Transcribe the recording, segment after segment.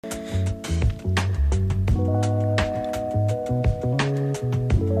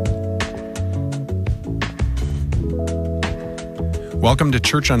Welcome to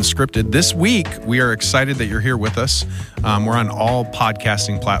Church Unscripted. This week, we are excited that you're here with us. We're on all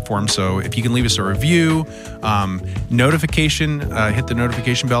podcasting platforms, so if you can leave us a review, notification, hit the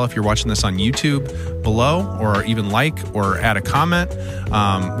notification bell if you're watching this on YouTube below, or even like or add a comment.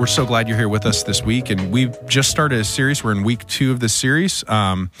 We're so glad you're here with us this week, and we've just started a series. We're in week 2 of this series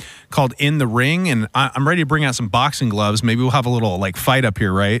called In the Ring, and I'm ready to bring out some boxing gloves. Maybe we'll have a little fight up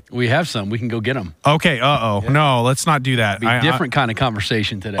here, right? We have some. We can go get them. Okay, yeah. No, let's not do that. Be a different kind of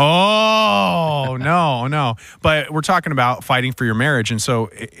conversation today. Oh, no. But we're talking about fighting for your marriage. And so,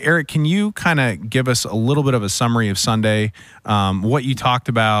 Eric, can you kind of give us a little bit of a summary of Sunday, what you talked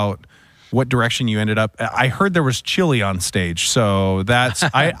about, what direction you ended up? I heard there was chili on stage, so that's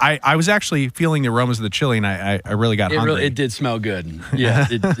I was actually feeling the aromas of the chili, and I really got hungry. It did smell good. Yeah,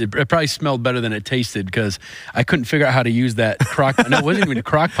 it probably smelled better than it tasted because I couldn't figure out how to use that crock. No, it wasn't even a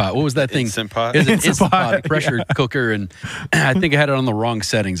crock pot. What was that thing? Instant pot. It was an Instant pot, a pressure cooker, and I think I had it on the wrong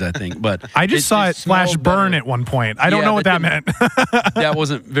settings. I think, but I just saw it flash burn at one point. I don't know what that meant. That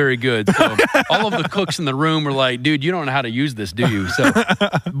wasn't very good. So all of the cooks in the room were like, "Dude, you don't know how to use this, do you?" So,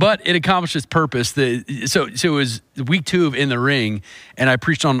 but it accomplished its purpose. So it was week 2 of In the Ring, and I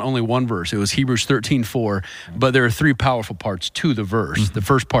preached on only one verse. It was Hebrews 13:4, but there are 3 powerful parts to the verse. Mm-hmm. The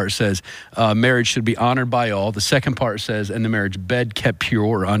first part says, marriage should be honored by all. The second part says, and the marriage bed kept pure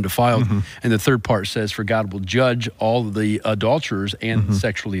or undefiled. Mm-hmm. And the third part says, for God will judge all of the adulterers and the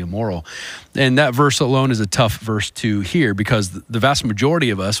sexually immoral. And that verse alone is a tough verse to hear because the vast majority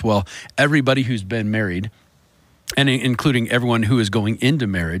of us, well, everybody who's been married, and including everyone who is going into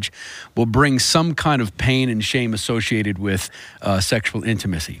marriage, will bring some kind of pain and shame associated with sexual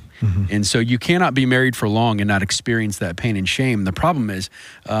intimacy. Mm-hmm. And so you cannot be married for long and not experience that pain and shame. The problem is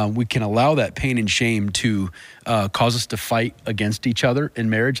we can allow that pain and shame to cause us to fight against each other in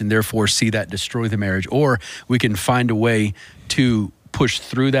marriage and therefore see that destroy the marriage. Or we can find a way to push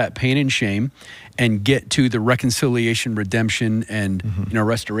through that pain and shame and get to the reconciliation, redemption, and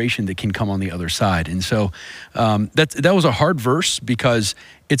restoration that can come on the other side. And so that was a hard verse because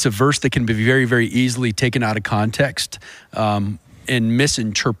it's a verse that can be very, very easily taken out of context and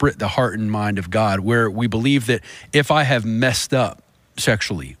misinterpret the heart and mind of God, where we believe that if I have messed up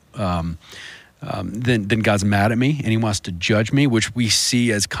sexually, then God's mad at me and he wants to judge me, which we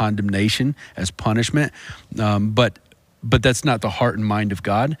see as condemnation, as punishment. But that's not the heart and mind of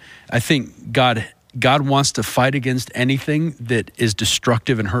God. I think God wants to fight against anything that is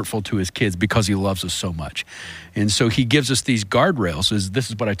destructive and hurtful to his kids because he loves us so much. And so he gives us these guardrails. This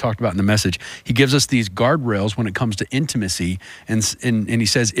is what I talked about in the message. He gives us these guardrails when it comes to intimacy. And he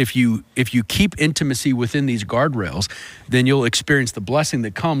says, if you keep intimacy within these guardrails, then you'll experience the blessing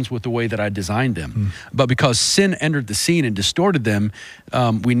that comes with the way that I designed them. But because sin entered the scene and distorted them,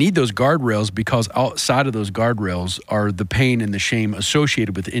 we need those guardrails because outside of those guardrails are the pain and the shame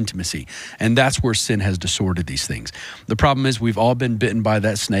associated with intimacy. And that's where sin has distorted these things. The problem is we've all been bitten by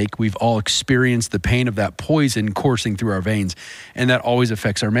that snake. We've all experienced the pain of that poison coursing through our veins, and that always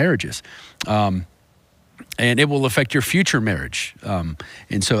affects our marriages. And it will affect your future marriage.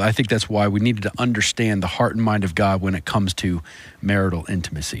 And so I think that's why we needed to understand the heart and mind of God when it comes to marital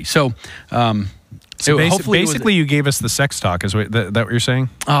intimacy. So basically you gave us the sex talk. Is that what you're saying?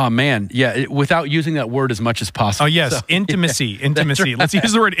 Oh, man. Yeah, without using that word as much as possible. Oh, yes. So, intimacy. Right. Let's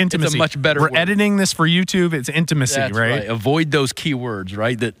use the word intimacy. It's a much better word. We're editing this for YouTube. It's intimacy, that's right? Avoid those keywords,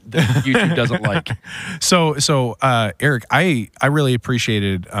 right, that YouTube doesn't like. So Eric, I really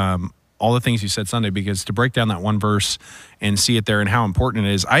appreciated all the things you said Sunday, because to break down that one verse and see it there and how important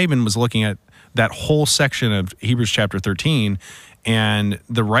it is, I even was looking at that whole section of Hebrews chapter 13, and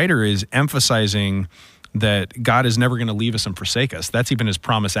the writer is emphasizing that God is never going to leave us and forsake us. That's even his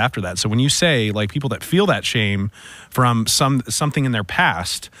promise after that. So when you say, like, people that feel that shame from something in their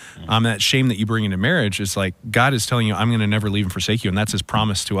past, that shame that you bring into marriage, is like God is telling you, I'm going to never leave and forsake you. And that's his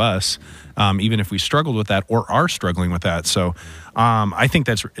promise to us, even if we struggled with that or are struggling with that. So I think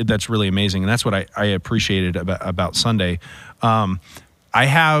that's really amazing. And that's what I appreciated about Sunday. I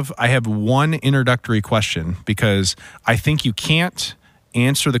have one introductory question, because I think you can't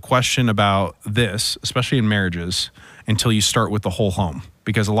answer the question about this, especially in marriages, until you start with the whole home.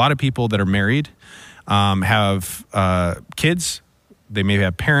 Because a lot of people that are married have kids, they may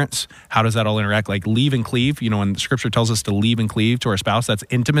have parents. How does that all interact? Like leave and cleave, when scripture tells us to leave and cleave to our spouse, that's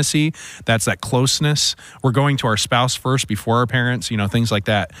intimacy, that's that closeness. We're going to our spouse first before our parents, things like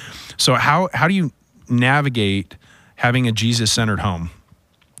that. So how do you navigate having a Jesus-centered home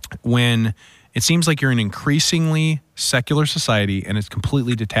when it seems like you're in an increasingly secular society and it's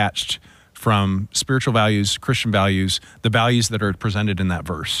completely detached from spiritual values, Christian values, the values that are presented in that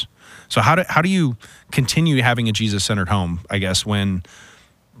verse? So how do you continue having a Jesus-centered home, I guess, when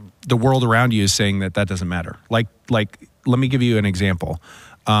the world around you is saying that doesn't matter? Like let me give you an example.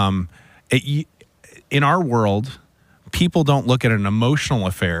 In our world, people don't look at an emotional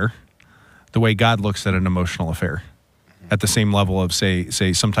affair the way God looks at an emotional affair, at the same level of say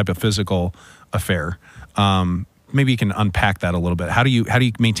some type of physical affair. Maybe you can unpack that a little bit. How do you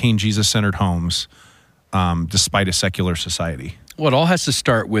maintain Jesus-centered homes despite a secular society? Well, it all has to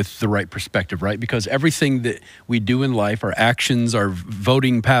start with the right perspective, right? Because everything that we do in life, our actions, our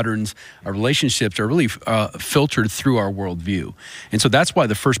voting patterns, our relationships are really filtered through our worldview. And so that's why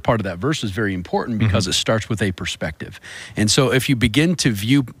the first part of that verse is very important, because it starts with a perspective. And so if you begin to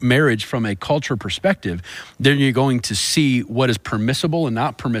view marriage from a culture perspective, then you're going to see what is permissible and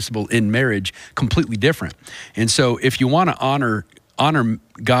not permissible in marriage completely different. And so if you want to honor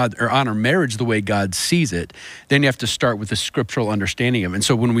God or honor marriage the way God sees it, then you have to start with the scriptural understanding of it. And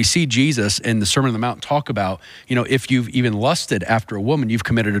so when we see Jesus in the Sermon on the Mount talk about, if you've even lusted after a woman, you've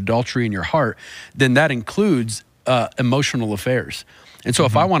committed adultery in your heart, then that includes emotional affairs. And so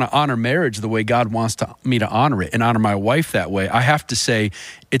if I want to honor marriage the way God wants me to honor it and honor my wife that way, I have to say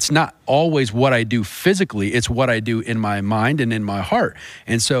it's not always what I do physically, it's what I do in my mind and in my heart.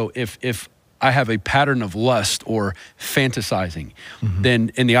 And so if I have a pattern of lust or fantasizing,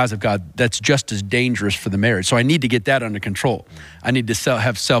 then in the eyes of God, that's just as dangerous for the marriage. So I need to get that under control. I need to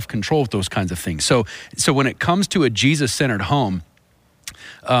have self-control with those kinds of things. So when it comes to a Jesus-centered home,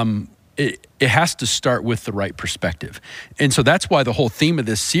 it has to start with the right perspective. And so that's why the whole theme of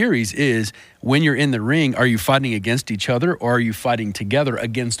this series is, when you're in the ring, are you fighting against each other, or are you fighting together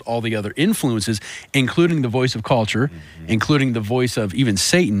against all the other influences, including the voice of culture, including the voice of even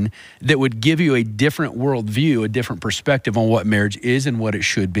Satan, that would give you a different worldview, a different perspective on what marriage is and what it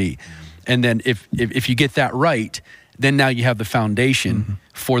should be. And then if you get that right, then now you have the foundation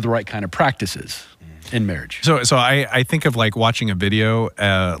for the right kind of practices in marriage. So I think of like watching a video,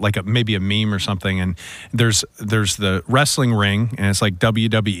 maybe a meme or something, and there's the wrestling ring, and it's like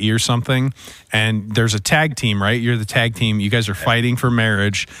WWE or something, and there's a tag team, right? You're the tag team. You guys are fighting for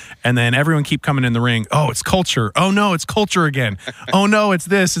marriage, and then everyone keep coming in the ring. Oh, it's culture. Oh no, it's culture again. Oh no, it's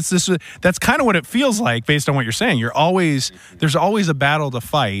this. It's this. That's kind of what it feels like based on what you're saying. There's always a battle to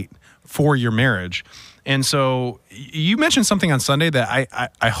fight for your marriage. And so you mentioned something on Sunday that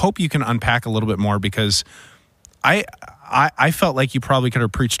I hope you can unpack a little bit more, because I felt like you probably could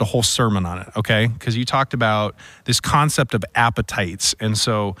have preached a whole sermon on it, okay? Because you talked about this concept of appetites. And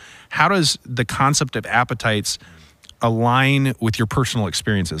so how does the concept of appetites align with your personal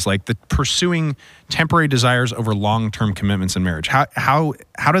experiences, like the pursuing temporary desires over long-term commitments in marriage? How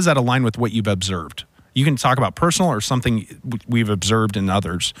does that align with what you've observed? You can talk about personal or something we've observed in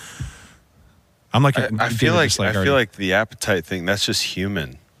others. I feel like the appetite thing, that's just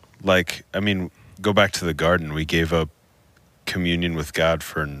human. Like, I mean, go back to the garden. We gave up communion with God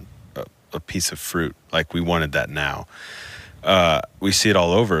for a piece of fruit. Like, we wanted that now. We see it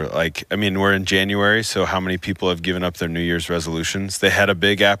all over. Like, I mean, we're in January, so how many people have given up their New Year's resolutions? They had a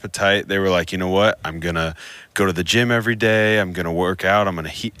big appetite. They were like, you know what? I'm going to go to the gym every day. I'm going to work out. I'm going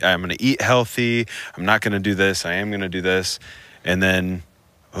to eat healthy. I'm not going to do this. I am going to do this. And then,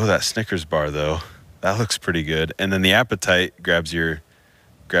 oh, that Snickers bar though, that looks pretty good. And then the appetite grabs your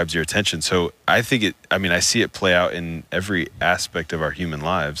attention. So I think I see it play out in every aspect of our human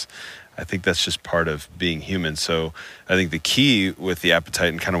lives. I think that's just part of being human. So I think the key with the appetite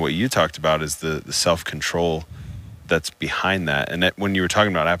and kind of what you talked about is the self-control that's behind that. And when you were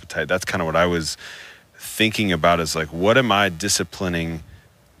talking about appetite, that's kind of what I was thinking about, is like, what am I disciplining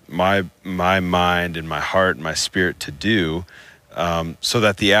my mind and my heart and my spirit to do, so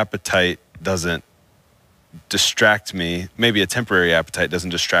that the appetite doesn't distract me. Maybe a temporary appetite doesn't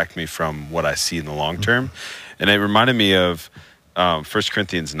distract me from what I see in the long term. And it reminded me of 1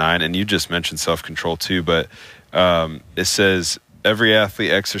 Corinthians 9, and you just mentioned self-control too, but it says, every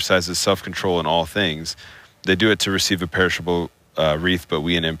athlete exercises self-control in all things. They do it to receive a perishable wreath, but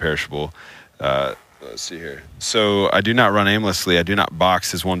we an imperishable. Let's see here. So I do not run aimlessly. I do not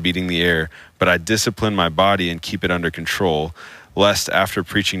box as one beating the air, but I discipline my body and keep it under control, lest after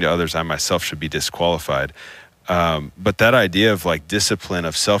preaching to others, I myself should be disqualified. But that idea of like discipline,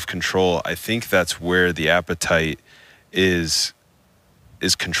 of self-control, I think that's where the appetite is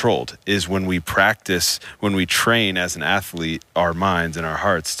controlled, is when we practice, when we train as an athlete, our minds and our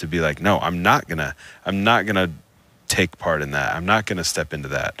hearts to be like, no, I'm not gonna take part in that. I'm not gonna step into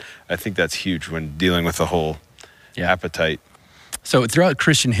that. I think that's huge when dealing with the whole appetite. So throughout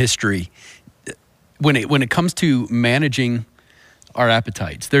Christian history, when it comes to managing our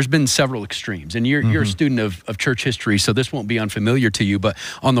appetites. There's been several extremes, and you're a student of church history, so this won't be unfamiliar to you. But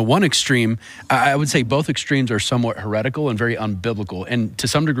on the one extreme, I would say both extremes are somewhat heretical and very unbiblical, and to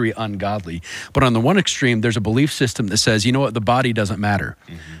some degree ungodly. But on the one extreme, there's a belief system that says, you know what, the body doesn't matter,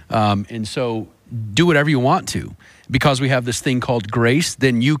 and so do whatever you want to. Because we have this thing called grace,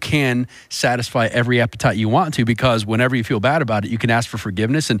 then you can satisfy every appetite you want to, because whenever you feel bad about it, you can ask for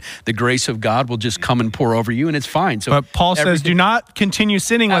forgiveness, and the grace of God will just come and pour over you, and it's fine. So, but Paul says, do not continue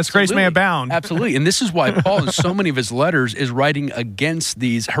sinning lest grace may abound. Absolutely. And this is why Paul, in so many of his letters, is writing against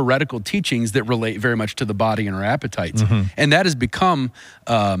these heretical teachings that relate very much to the body and our appetites. And that has become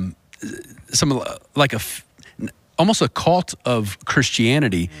almost a cult of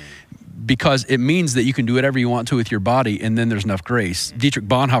Christianity, because it means that you can do whatever you want to with your body, and then there's enough grace. Dietrich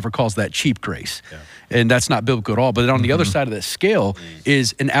Bonhoeffer calls that cheap grace, and that's not biblical at all. But on the other side of that scale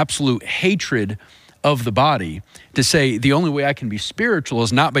is an absolute hatred of the body, to say the only way I can be spiritual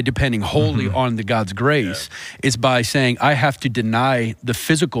is not by depending wholly on the God's grace. It's by saying I have to deny the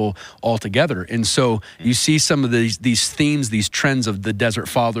physical altogether. And so you see some of these themes, these trends of the desert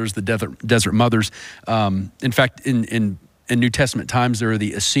fathers, the desert mothers. In fact, in New Testament times, there are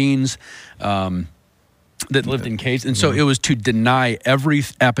the Essenes that lived in caves. And so it was to deny every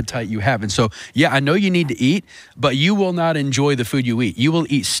appetite you have. And so, yeah, I know you need to eat, but you will not enjoy the food you eat. You will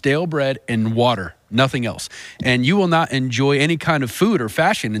eat stale bread and water, nothing else. And you will not enjoy any kind of food or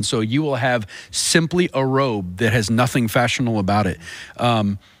fashion. And so you will have simply a robe that has nothing fashionable about it.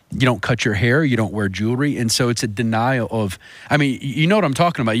 You don't cut your hair, you don't wear jewelry. And so it's a denial of, I mean, you know what I'm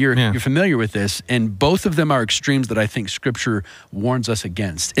talking about. You're familiar with this. And both of them are extremes that I think Scripture warns us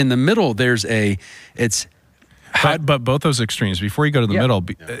against. In the middle, there's but both those extremes, before you go to the middle,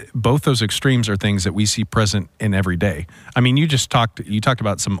 both those extremes are things that we see present in every day. I mean, you talked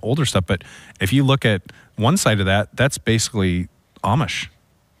about some older stuff, but if you look at one side of that, that's basically Amish,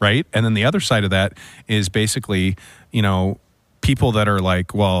 right? And then the other side of that is basically, people that are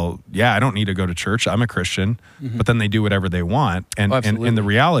like, well, yeah, I don't need to go to church. I'm a Christian, but then they do whatever they want. And and the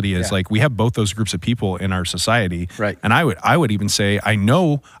reality is like we have both those groups of people in our society. Right. And I would even say, I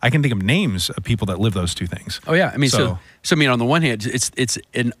can think of names of people that live those two things. Oh yeah. I mean, so I mean, on the one hand, it's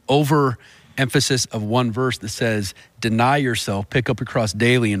an overemphasis of one verse that says, deny yourself, pick up your cross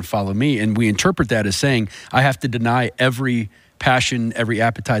daily and follow me. And we interpret that as saying, I have to deny every passion, every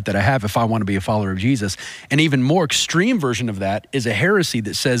appetite that I have if I want to be a follower of Jesus. An even more extreme version of that is a heresy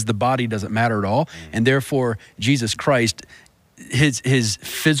that says the body doesn't matter at all, and therefore Jesus Christ, his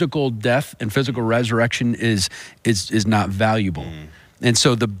physical death and physical resurrection is not valuable. And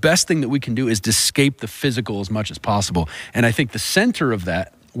so the best thing that we can do is to escape the physical as much as possible. And I think the center of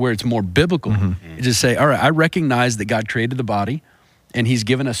that, where it's more biblical, is to say, all right, I recognize that God created the body and he's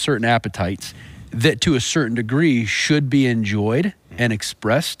given us certain appetites that to a certain degree should be enjoyed and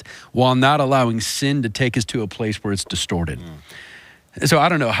expressed, while not allowing sin to take us to a place where it's distorted. So I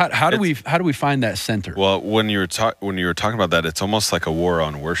don't know, how do we find that center? Well, when you were talking about that, it's almost like a war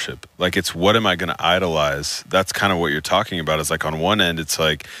on worship. Like, it's what am I going to idolize? That's kind of what you're talking about. Is like on one end, it's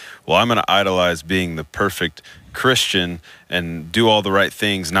like, well, I'm going to idolize being the perfect Christian and do all the right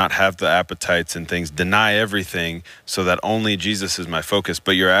things, not have the appetites and things, deny everything so that only Jesus is my focus.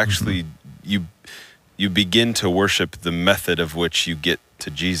 But you're actually you begin to worship the method of which you get to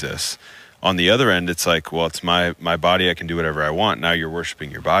Jesus. On the other end, it's like, well, it's my body, I can do whatever I want. Now you're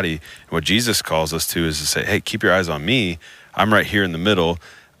worshiping your body. And what Jesus calls us to is to say, hey, keep your eyes on me. I'm right here in the middle.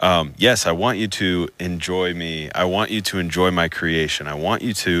 Yes, I want you to enjoy me. I want you to enjoy my creation. I want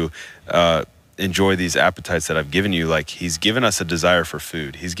you to enjoy these appetites that I've given you. Like, he's given us a desire for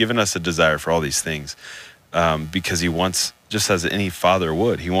food. He's given us a desire for all these things because he wants, just as any father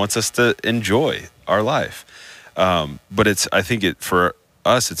would, he wants us to enjoy our life. But I think for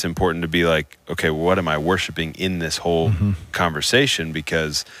us, it's important to be like, okay, what am I worshiping in this whole conversation?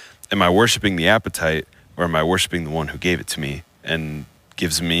 Because am I worshiping the appetite, or am I worshiping the one who gave it to me and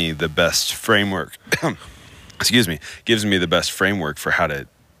gives me the best framework? Gives me the best framework for how to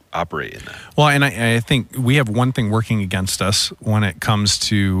operate in that. Well, and I think we have one thing working against us when it comes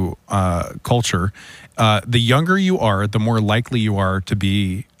to culture. The younger you are, the more likely you are to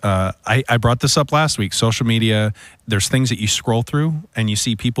be, I brought this up last week, social media, there's things that you scroll through and you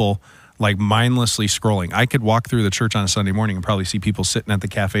see people like mindlessly scrolling. I could walk through the church on a Sunday morning and probably see people sitting at the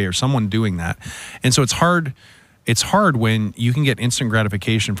cafe or someone doing that. And so it's hard when you can get instant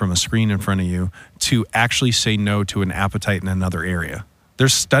gratification from a screen in front of you to actually say no to an appetite in another area.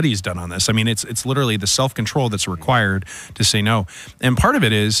 There's studies done on this. I mean, it's literally the self-control that's required to say no. And part of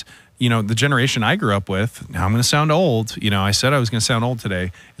it is, the generation I grew up with, now I'm going to sound old. I said I was going to sound old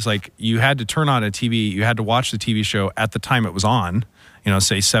today. It's like you had to turn on a TV, you had to watch the TV show at the time it was on,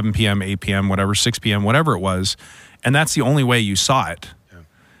 say 7 p.m., 8 p.m., whatever, 6 p.m., whatever it was. And that's the only way you saw it. Yeah.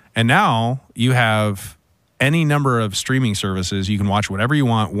 And now you have any number of streaming services. You can watch whatever you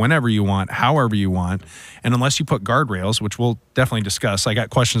want, whenever you want, however you want. And unless you put guardrails, which we'll definitely discuss, I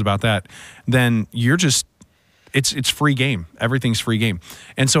got questions about that, then you're just, it's free game. Everything's free game.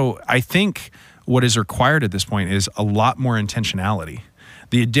 And so I think what is required at this point is a lot more intentionality.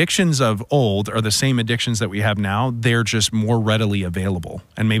 The addictions of old are the same addictions that we have now. They're just more readily available.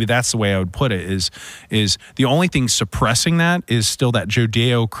 And maybe that's the way I would put it is the only thing suppressing that is still that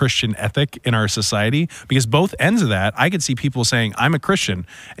Judeo-Christian ethic in our society, because both ends of that, I could see people saying, I'm a Christian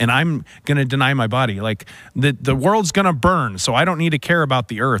and I'm going to deny my body. Like the world's going to burn, so I don't need to care about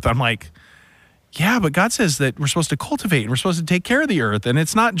the earth. I'm like, yeah, but God says that we're supposed to cultivate and we're supposed to take care of the earth. And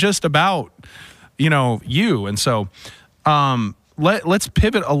it's not just about, you. And so, let's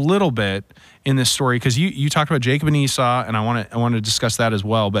pivot a little bit in this story, because you talked about Jacob and Esau, and I want to discuss that as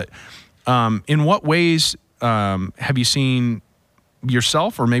well. But in what ways have you seen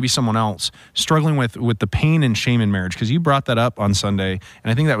yourself or maybe someone else struggling with the pain and shame in marriage? Because you brought that up on Sunday,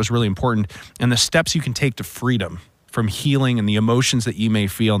 and I think that was really important. And the steps you can take to freedom from healing and the emotions that you may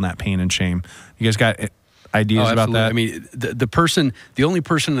feel in that pain and shame. You guys got ideas about that? I mean, the only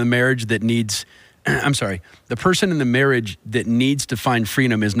person in the marriage that needs. The person in the marriage that needs to find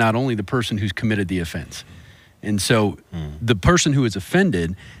freedom is not only the person who's committed the offense. And so the person who is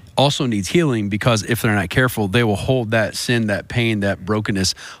offended also needs healing, because if they're not careful, they will hold that sin, that pain, that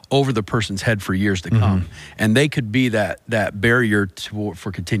brokenness over the person's head for years to come. And they could be that barrier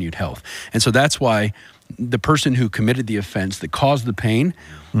for continued health. And so that's why the person who committed the offense that caused the pain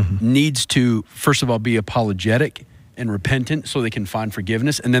needs to, first of all, be apologetic and repentant so they can find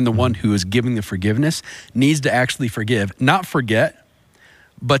forgiveness. And then the one who is giving the forgiveness needs to actually forgive, not forget,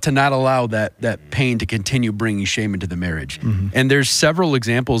 but to not allow that pain to continue bringing shame into the marriage. And there's several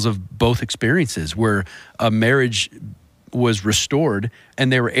examples of both experiences where a marriage was restored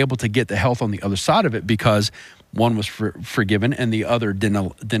and they were able to get the health on the other side of it because one was forgiven and the other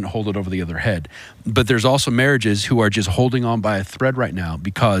didn't hold it over the other head. But there's also marriages who are just holding on by a thread right now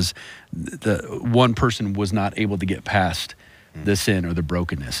because the one person was not able to get past the sin or the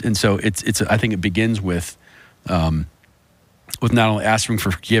brokenness. And so I think it begins with not only asking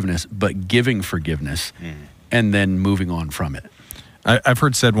for forgiveness, but giving forgiveness and then moving on from it. I've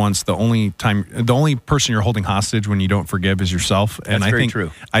heard said once, the only person you're holding hostage when you don't forgive is yourself. And that's very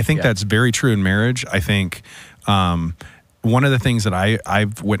true. I think that's very true in marriage. I think one of the things that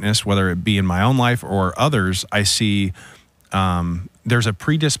I've witnessed, whether it be in my own life or others, I see there's a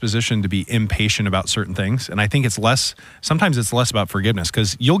predisposition to be impatient about certain things. And I think sometimes it's less about forgiveness,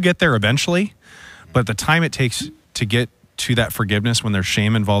 because you'll get there eventually, but the time it takes to get to that forgiveness when there's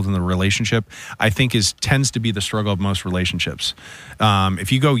shame involved in the relationship, I think tends to be the struggle of most relationships.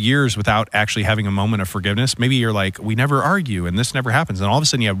 If you go years without actually having a moment of forgiveness, maybe you're like, we never argue and this never happens. And all of a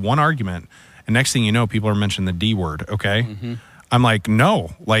sudden you have one argument, and next thing you know, people are mentioning the D word, okay? I'm like,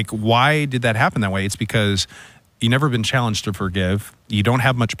 no, why did that happen that way? It's because you've never been challenged to forgive. You don't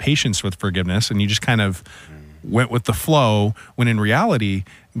have much patience with forgiveness, and you just kind of went with the flow, when in reality,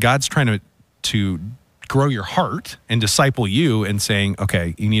 God's trying to grow your heart and disciple you and saying,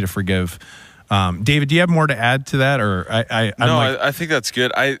 okay, you need to forgive. David, do you have more to add to that? Or I think that's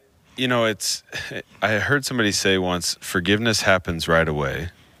good. I heard somebody say once, forgiveness happens right away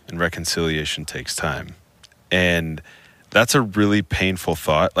and reconciliation takes time. And that's a really painful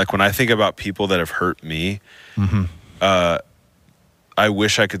thought. Like when I think about people that have hurt me, I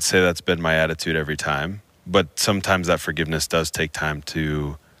wish I could say that's been my attitude every time, but sometimes that forgiveness does take time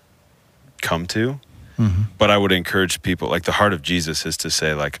to come to. But I would encourage people, like the heart of Jesus is to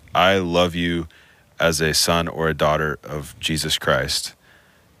say, like, I love you as a son or a daughter of Jesus Christ.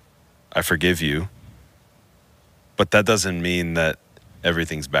 I forgive you. But that doesn't mean that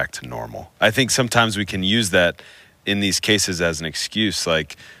everything's back to normal. I think sometimes we can use that in these cases as an excuse,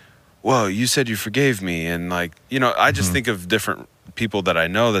 like, well, you said you forgave me. And like, I just think of different people that I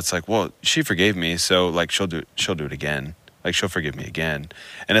know that's like, well, she forgave me, so like she'll do it again. Like she'll forgive me again,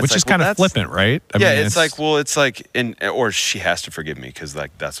 and it's which is kind of flippant, right? I mean, it's like, or she has to forgive me because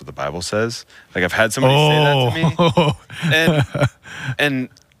like that's what the Bible says. Like I've had somebody say that to me, and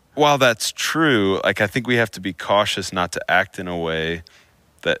while that's true, like I think we have to be cautious not to act in a way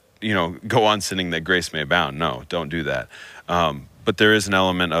that go on sinning that grace may abound. No, don't do that. But there is an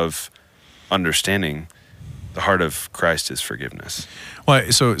element of understanding the heart of Christ is forgiveness.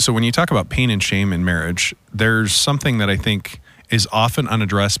 Well, so when you talk about pain and shame in marriage, there's something that I think is often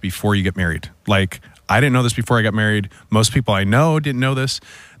unaddressed before you get married. Like, I didn't know this before I got married. Most people I know didn't know this.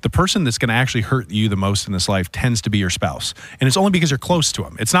 The person that's going to actually hurt you the most in this life tends to be your spouse. And it's only because you're close to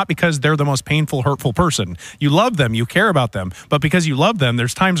them. It's not because they're the most painful, hurtful person. You love them, you care about them, but because you love them,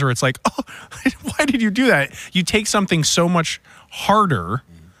 there's times where it's like, oh, why did you do that? You take something so much harder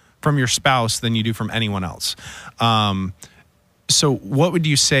from your spouse than you do from anyone else. So what would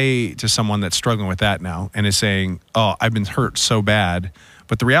you say to someone that's struggling with that now and is saying, oh, I've been hurt so bad?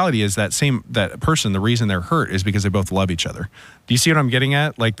 But the reality is that person, the reason they're hurt is because they both love each other. Do you see what I'm getting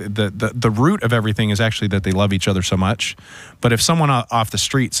at? Like the root of everything is actually that they love each other so much. But if someone off the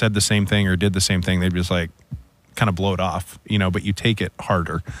street said the same thing or did the same thing, they'd just like kind of blow it off, but you take it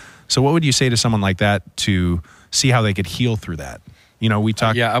harder. So what would you say to someone like that to see how they could heal through that? We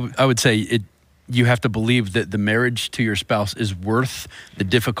talk. Yeah, I would say you have to believe that the marriage to your spouse is worth the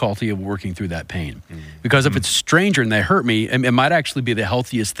difficulty of working through that pain. Because if it's a stranger and they hurt me, it might actually be the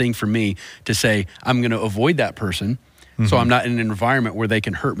healthiest thing for me to say, I'm going to avoid that person so I'm not in an environment where they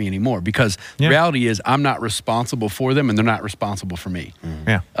can hurt me anymore. Because the reality is I'm not responsible for them and they're not responsible for me.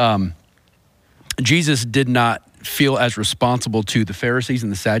 Jesus did not feel as responsible to the Pharisees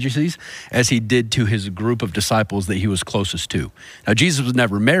and the Sadducees as he did to his group of disciples that he was closest to. Now, Jesus was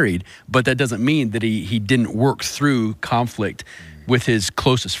never married, but that doesn't mean that he didn't work through conflict with his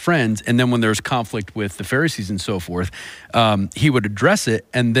closest friends. And then when there's conflict with the Pharisees and so forth, he would address it,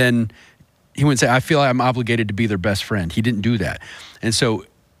 and then he wouldn't say, I feel like I'm obligated to be their best friend. He didn't do that. And so,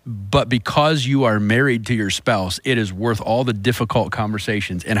 but because you are married to your spouse, it is worth all the difficult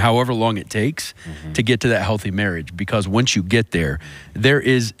conversations and however long it takes to get to that healthy marriage. Because once you get there, there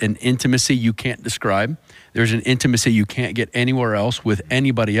is an intimacy you can't describe. There's an intimacy you can't get anywhere else with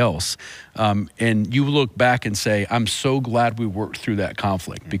anybody else. And you look back and say, I'm so glad we worked through that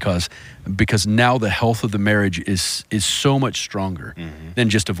conflict because now the health of the marriage is so much stronger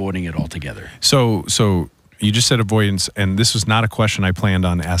than just avoiding it altogether. So you just said avoidance, and this was not a question I planned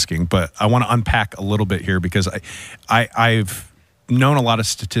on asking, but I want to unpack a little bit here because I've known a lot of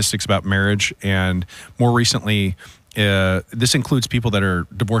statistics about marriage, and more recently, this includes people that are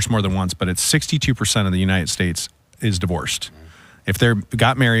divorced more than once, but it's 62% of the United States is divorced. If they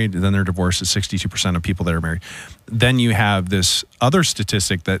got married, then they're divorced. It's 62% of people that are married. Then you have this other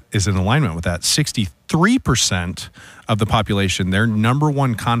statistic that is in alignment with that. 63% of the population, their number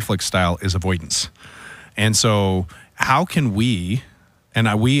one conflict style is avoidance. And so how can we, and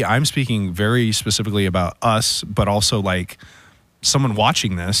I'm speaking very specifically about us, but also like someone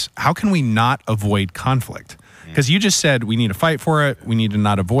watching this, how can we not avoid conflict? Because you just said we need to fight for it, we need to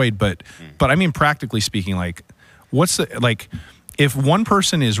not avoid, but I mean, practically speaking, like if one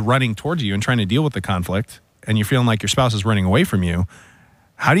person is running towards you and trying to deal with the conflict and you're feeling like your spouse is running away from you,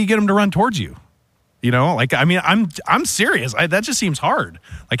 how do you get them to run towards you? I'm serious. That just seems hard.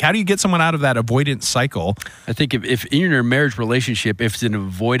 Like, how do you get someone out of that avoidance cycle? I think if in your marriage relationship, if it's an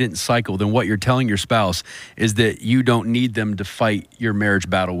avoidance cycle, then what you're telling your spouse is that you don't need them to fight your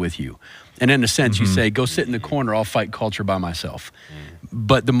marriage battle with you. And in a sense, you say, go sit in the corner, I'll fight culture by myself.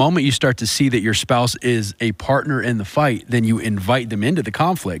 But the moment you start to see that your spouse is a partner in the fight, then you invite them into the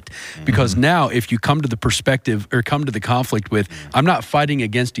conflict. Because now if you come to the perspective or come to the conflict with, I'm not fighting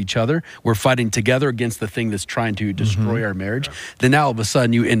against each other, we're fighting together against the thing that's trying to destroy our marriage, then now all of a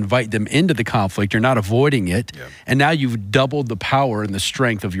sudden you invite them into the conflict, you're not avoiding it, and now you've doubled the power and the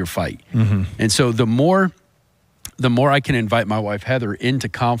strength of your fight. And so the more I can invite my wife, Heather, into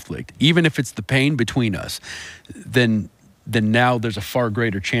conflict, even if it's the pain between us, then now there's a far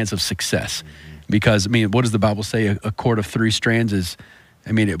greater chance of success. Because, I mean, what does the Bible say? A cord of three strands is,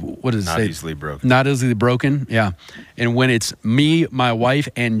 what does it say? Not easily broken. Not easily broken, yeah. And when it's me, my wife,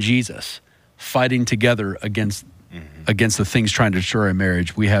 and Jesus fighting together against the things trying to destroy our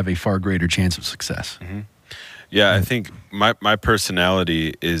marriage, we have a far greater chance of success. Yeah, I think my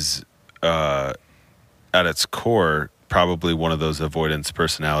personality is... at its core, probably one of those avoidance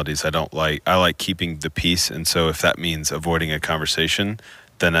personalities. I like keeping the peace, and so if that means avoiding a conversation,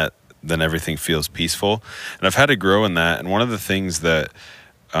 then everything feels peaceful. And I've had to grow in that. And one of the things that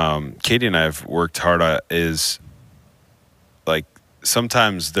Katie and I have worked hard at is, like,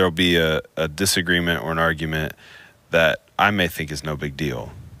 sometimes there'll be a disagreement or an argument that I may think is no big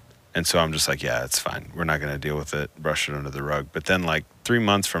deal. And so I'm just like, yeah, it's fine. We're not going to deal with it, brush it under the rug. But then, like, 3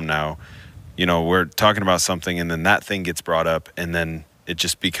 months from now, we're talking about something and then that thing gets brought up and then it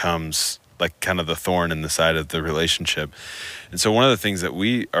just becomes like kind of the thorn in the side of the relationship. And so one of the things that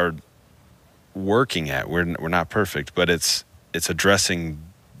we are working at, we're not perfect, but it's addressing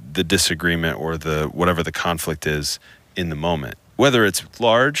the disagreement or whatever the conflict is in the moment, whether it's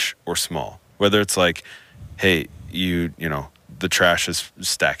large or small, whether it's like, hey, the trash is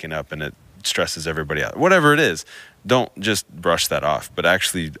stacking up and it stresses everybody out. Whatever it is, don't just brush that off, but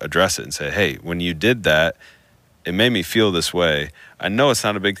actually address it and say, hey, when you did that, it made me feel this way. I know it's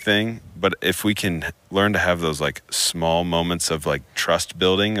not a big thing, but if we can learn to have those like small moments of like trust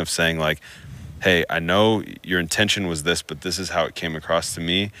building, of saying like, hey, I know your intention was this, but this is how it came across to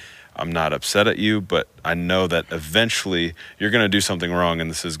me. I'm not upset at you, but I know that eventually you're going to do something wrong, and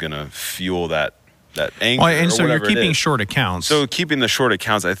this is going to fuel that anger. Well, and so you're keeping is. Short accounts. So keeping the short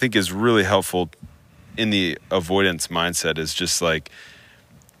accounts, I think, is really helpful in the avoidance mindset. Is just like,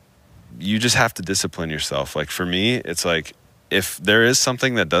 you just have to discipline yourself. Like for me, it's like, if there is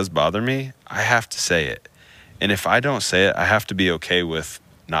something that does bother me, I have to say it. And if I don't say it, I have to be okay with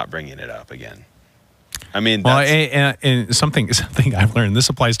not bringing it up again. I mean, well, and something I've learned, this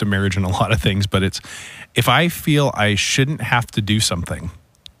applies to marriage and a lot of things, but it's, if I feel I shouldn't have to do something,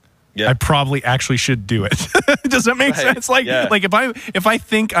 I probably actually should do it. Does that make sense? Like, like if I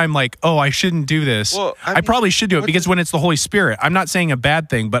think I'm like, oh, I shouldn't do this, well, I probably should do it, because when it's the Holy Spirit, I'm not saying a bad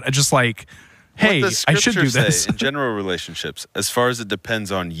thing, but I just like, hey, I should do this. In general relationships, as far as it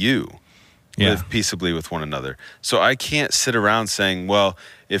depends on you, live peaceably with one another. So I can't sit around saying, well,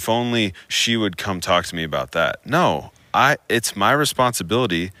 if only she would come talk to me about that. No, it's my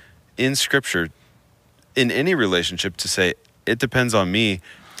responsibility in Scripture, in any relationship, to say, it depends on me,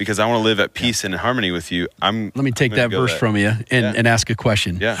 because I want to live at peace and in harmony with you. Let me take that verse from you and ask a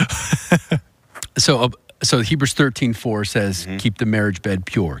question. Yeah. So Hebrews 13:4 says, keep the marriage bed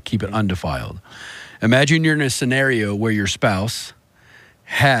pure, keep it undefiled. Imagine you're in a scenario where your spouse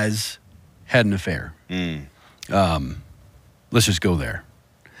has had an affair. Let's just go there.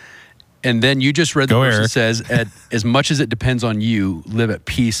 And then you just read the verse that says, as much as it depends on you, live at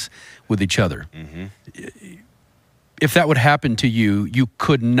peace with each other. If that would happen to you, you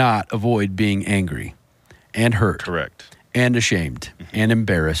could not avoid being angry and hurt. Correct. And ashamed and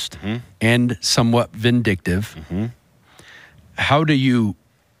embarrassed and somewhat vindictive. How do you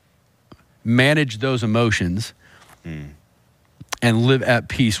manage those emotions and live at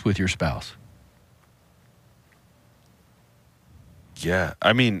peace with your spouse? Yeah,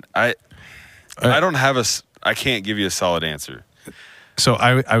 I mean, I don't have I can't give you a solid answer. So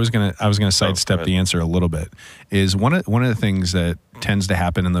I was gonna sidestep the answer a little bit. Is one of the things that tends to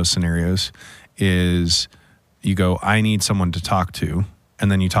happen in those scenarios is you go, I need someone to talk to,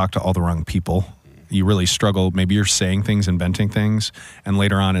 and then you talk to all the wrong people. You really struggle. Maybe you're saying things, inventing things, and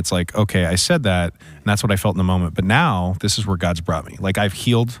later on it's like, okay, I said that, and that's what I felt in the moment, but now this is where God's brought me. Like, I've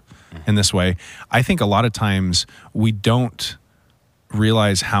healed in this way. I think a lot of times we don't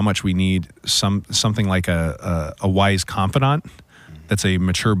realize how much we need something like a wise confidant that's a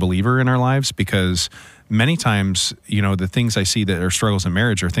mature believer in our lives, because many times, the things I see that are struggles in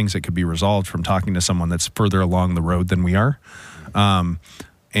marriage are things that could be resolved from talking to someone that's further along the road than we are.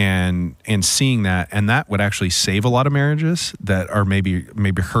 And seeing that, and that would actually save a lot of marriages that are maybe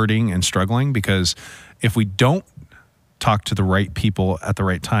hurting and struggling, because if we don't talk to the right people at the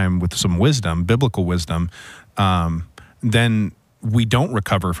right time with some wisdom, biblical wisdom, then we don't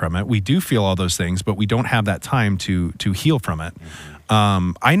recover from it. We do feel all those things, but we don't have that time to heal from it.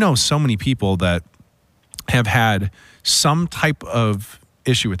 I know so many people that have had some type of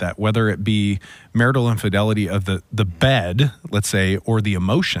issue with that, whether it be marital infidelity of the bed, let's say, or the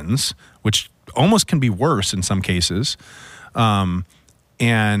emotions, which almost can be worse in some cases. And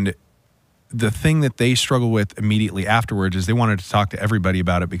the thing that they struggle with immediately afterwards is they wanted to talk to everybody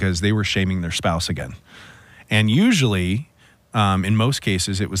about it because they were shaming their spouse again. And usually, in most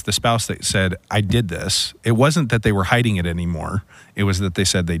cases, it was the spouse that said, I did this. It wasn't that they were hiding it anymore. It was that they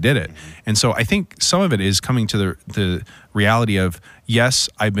said they did it. And so I think some of it is coming to the reality of, yes,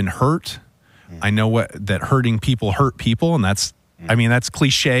 I've been hurt. I know that hurting people hurt people. And that's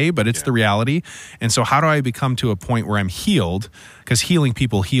cliche, but it's the reality. And so how do I become to a point where I'm healed? Because healing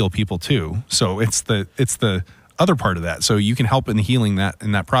people heal people too. So it's the other part of that. So you can help in healing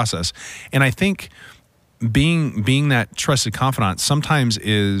in that process. And I think being that trusted confidant sometimes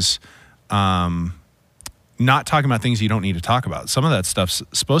is not talking about things you don't need to talk about. Some of that stuff's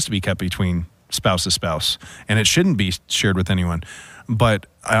supposed to be kept between spouse to spouse, and it shouldn't be shared with anyone. But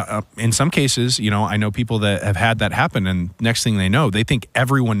in some cases, I know people that have had that happen, and next thing they know, they think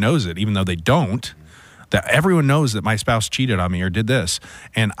everyone knows it, even though they don't, that everyone knows that my spouse cheated on me or did this.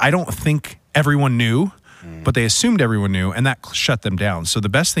 And I don't think everyone knew, but they assumed everyone knew, and that shut them down. So the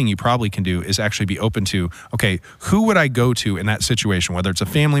best thing you probably can do is actually be open to, okay, who would I go to in that situation? Whether it's a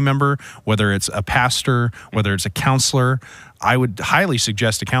family member, whether it's a pastor, whether it's a counselor. I would highly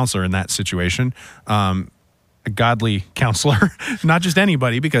suggest a counselor in that situation, a godly counselor, not just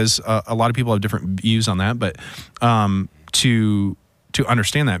anybody, because a lot of people have different views on that. But to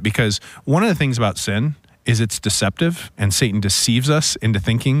understand that, because one of the things about sin is it's deceptive, and Satan deceives us into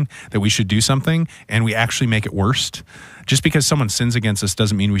thinking that we should do something, and we actually make it worse. Just because someone sins against us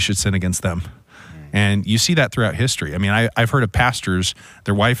doesn't mean we should sin against them. And you see that throughout history. I mean, I've heard of pastors,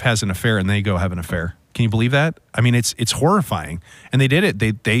 their wife has an affair and they go have an affair. Can you believe that? I mean, it's horrifying. And they did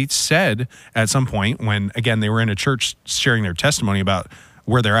it. They said at some point when, again, they were in a church sharing their testimony about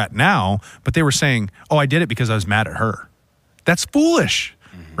where they're at now, but they were saying, oh, I did it because I was mad at her. That's foolish,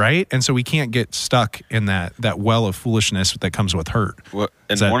 right? And so we can't get stuck in that well of foolishness that comes with hurt. Well,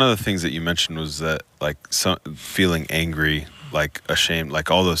 and one of the things that you mentioned was that, like, feeling angry, like ashamed, like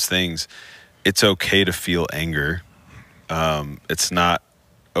all those things. It's okay to feel anger. It's not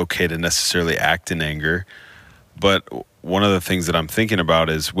okay to necessarily act in anger. But one of the things that I'm thinking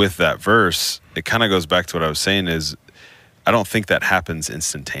about is with that verse, it kind of goes back to what I was saying is I don't think that happens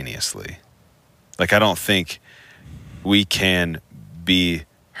instantaneously. Like, I don't think we can be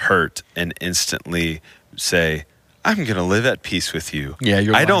hurt and instantly say, I'm going to live at peace with you. Yeah,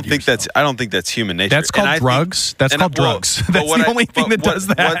 I don't think that's human nature. That's called drugs. That's the only thing that does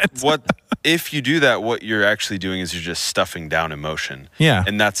that. What if you do that, what you're actually doing is you're just stuffing down emotion. Yeah.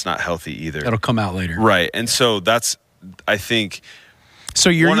 And that's not healthy either. That'll come out later. Right. And so that's, I think. So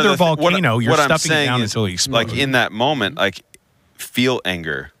you're either a volcano, you're stuffing it down is, until you explode. Like, in that moment, like, feel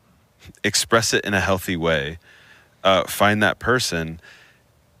anger, express it in a healthy way, find that person,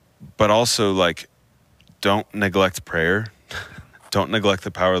 but also, like, don't neglect prayer. Don't neglect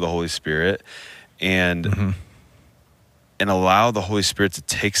the power of the Holy Spirit, and allow the Holy Spirit to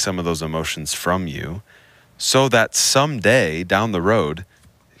take some of those emotions from you, so that someday down the road,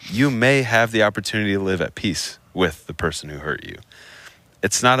 you may have the opportunity to live at peace with the person who hurt you.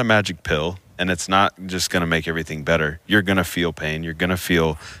 It's not a magic pill, and it's not just going to make everything better. You're going to feel pain. You're going to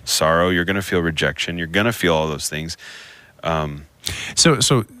feel sorrow. You're going to feel rejection. You're going to feel all those things.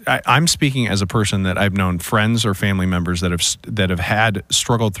 So I'm speaking as a person that I've known friends or family members that have had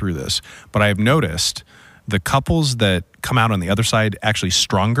struggled through this, but I have noticed the couples that come out on the other side actually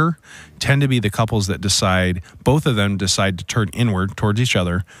stronger tend to be the couples that both of them decide to turn inward towards each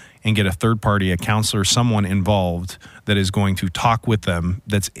other and get a third party, a counselor, someone involved that is going to talk with them.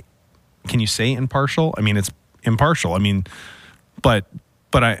 Can you say impartial? I mean, it's impartial. I mean, but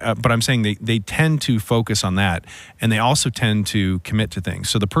I'm saying they tend to focus on that, and they also tend to commit to things.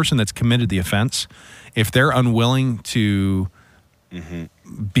 So the person that's committed the offense, if they're unwilling to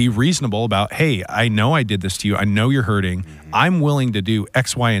be reasonable about, hey, I know I did this to you, I know you're hurting, I'm willing to do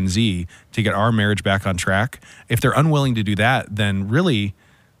X, Y, and Z to get our marriage back on track. If they're unwilling to do that, then really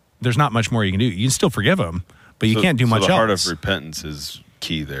there's not much more you can do. You can still forgive them, but you can't do much else. The heart of repentance is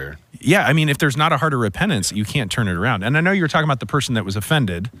key there. Yeah, I mean, if there's not a heart of repentance, you can't turn it around. And I know you were talking about the person that was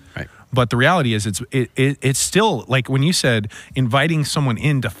offended, right? But the reality is it's still, like when you said inviting someone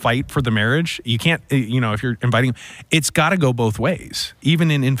in to fight for the marriage, you can't, if you're inviting, it's got to go both ways,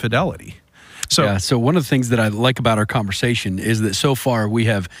 even in infidelity. So one of the things that I like about our conversation is that so far we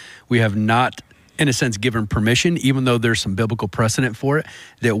have not, in a sense, given permission, even though there's some biblical precedent for it,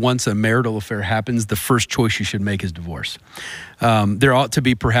 that once a marital affair happens, the first choice you should make is divorce. There ought to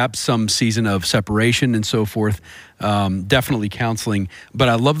be perhaps some season of separation and so forth, definitely counseling. But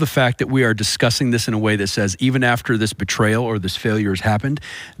I love the fact that we are discussing this in a way that says, even after this betrayal or this failure has happened,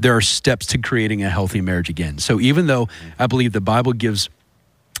 there are steps to creating a healthy marriage again. So even though I believe the Bible gives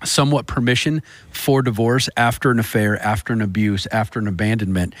somewhat permission for divorce after an affair, after an abuse, after an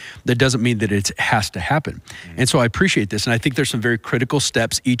abandonment, that doesn't mean that it has to happen. And so I appreciate this. And I think there's some very critical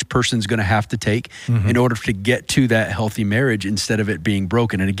steps each person's going to have to take in order to get to that healthy marriage instead of it being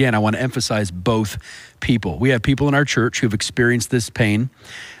broken. And again, I want to emphasize both people. We have people in our church who've experienced this pain.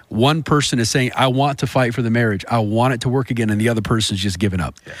 One person is saying, I want to fight for the marriage. I want it to work again. And the other person is just giving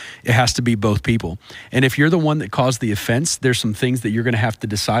up. Yeah. It has to be both people. And if you're the one that caused the offense, there's some things that you're going to have to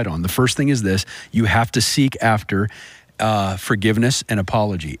decide on. The first thing is this: you have to seek after forgiveness and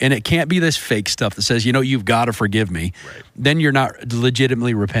apology. And it can't be this fake stuff that says, you've got to forgive me. Right. Then you're not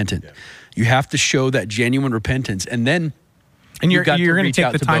legitimately repentant. Yeah. You have to show that genuine repentance. And then you're going to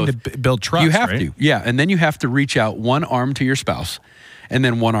take the time to build trust. You have right? to. Yeah. And then you have to reach out one arm to your spouse and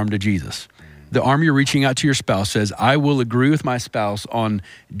then one arm to Jesus. The arm you're reaching out to your spouse says, I will agree with my spouse on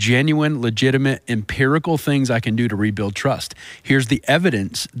genuine, legitimate, empirical things I can do to rebuild trust. Here's the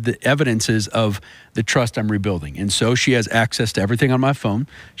evidences of the trust I'm rebuilding. And so she has access to everything on my phone.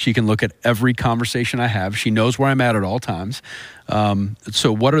 She can look at every conversation I have. She knows where I'm at all times.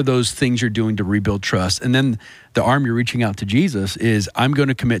 So what are those things you're doing to rebuild trust? And then The arm you're reaching out to Jesus is, I'm going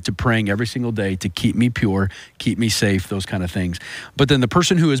to commit to praying every single day to keep me pure, keep me safe, those kind of things. But then the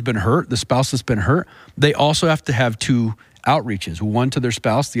person who has been hurt, the spouse that's been hurt, they also have to have two outreaches, one to their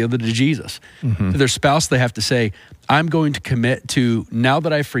spouse, the other to Jesus. To their spouse, they have to say, I'm going to commit to, now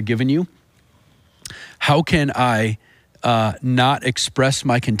that I've forgiven you, how can I not express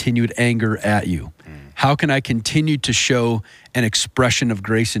my continued anger at you? How can I continue to show an expression of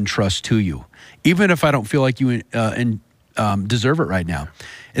grace and trust to you, even if I don't feel like you deserve it right now?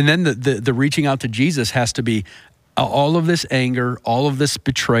 And then the reaching out to Jesus has to be, all of this anger, all of this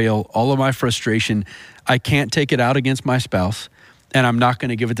betrayal, all of my frustration, I can't take it out against my spouse, and I'm not going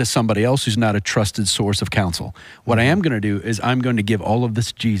to give it to somebody else who's not a trusted source of counsel. What I am going to do is I'm going to give all of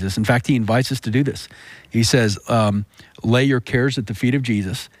this to Jesus. In fact, he invites us to do this. He says, lay your cares at the feet of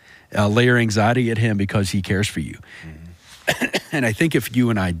Jesus. Lay your anxiety at him because he cares for you. And I think if you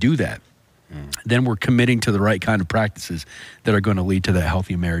and I do that, then we're committing to the right kind of practices that are going to lead to that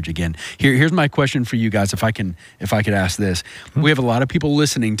healthy marriage again. Here's my question for you guys, if I could ask this. We have a lot of people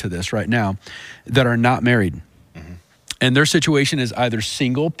listening to this right now that are not married. And their situation is either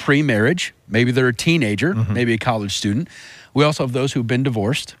single, pre-marriage, maybe they're a teenager, maybe a college student. We also have those who've been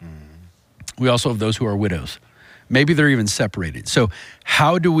divorced. We also have those who are widows. Maybe they're even separated. So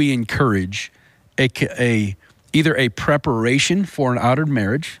how do we encourage either a preparation for an outer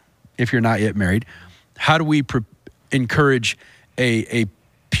marriage, if you're not yet married? How do we encourage a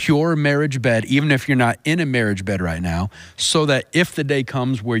pure marriage bed, even if you're not in a marriage bed right now, so that if the day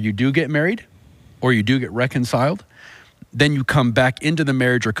comes where you do get married or you do get reconciled, then you come back into the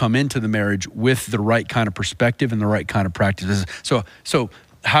marriage or come into the marriage with the right kind of perspective and the right kind of practices. So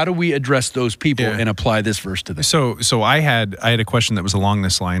how do we address those people and apply this verse to them? So I had a question that was along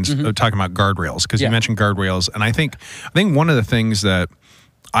this lines of talking about guardrails, because you mentioned guardrails, and I think one of the things that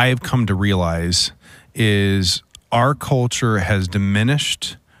I've come to realize is our culture has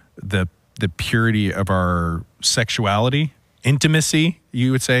diminished the purity of our sexuality, intimacy,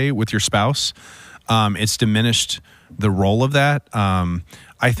 you would say, with your spouse. It's diminished the role of that.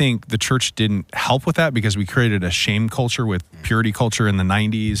 I think the church didn't help with that because we created a shame culture with purity culture in the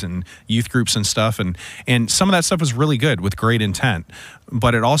 90s and youth groups and stuff. And some of that stuff was really good with great intent,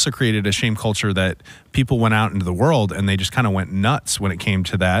 but it also created a shame culture that people went out into the world and they just kind of went nuts when it came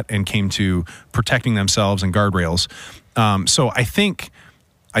to that and came to protecting themselves and guardrails. So I think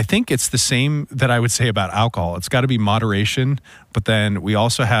it's the same that I would say about alcohol. It's got to be moderation, but then we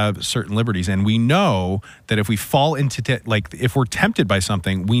also have certain liberties. And we know that if we fall into, if we're tempted by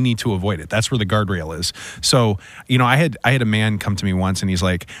something, we need to avoid it. That's where the guardrail is. So, I had a man come to me once and he's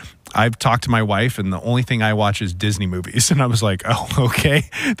like, I've talked to my wife and the only thing I watch is Disney movies. And I was like, oh, okay.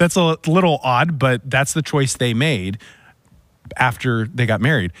 That's a little odd, but that's the choice they made after they got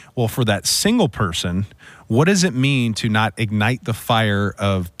married. Well, for that single person, what does it mean to not ignite the fire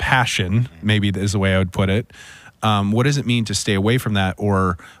of passion? Maybe is the way I would put it. What does it mean to stay away from that,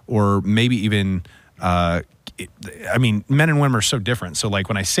 or maybe even? Men and women are so different. So, like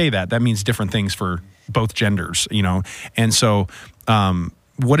when I say that means different things for both genders, And so,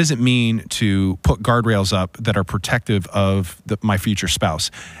 what does it mean to put guardrails up that are protective of my future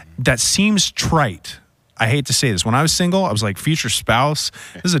spouse? That seems trite. I hate to say this. When I was single, I was like, future spouse?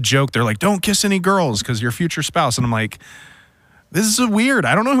 This is a joke. They're like, don't kiss any girls because you're future spouse. And I'm like, this is weird.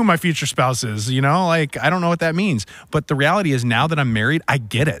 I don't know who my future spouse is, I don't know what that means. But the reality is now that I'm married, I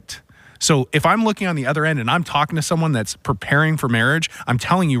get it. So if I'm looking on the other end and I'm talking to someone that's preparing for marriage, I'm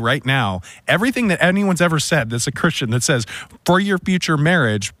telling you right now, everything that anyone's ever said that's a Christian that says, for your future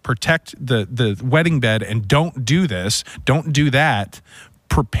marriage, protect the wedding bed and don't do this, don't do that.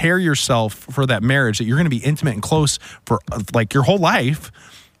 Prepare yourself for that marriage that you're going to be intimate and close for like your whole life.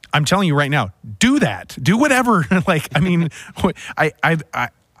 I'm telling you right now, do that. Do whatever.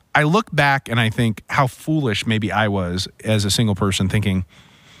 I look back and I think how foolish maybe I was as a single person thinking,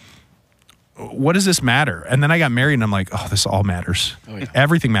 what does this matter? And then I got married and I'm like, oh, this all matters. Oh, yeah.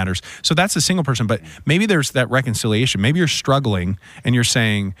 Everything matters. So that's a single person, but maybe there's that reconciliation. Maybe you're struggling and you're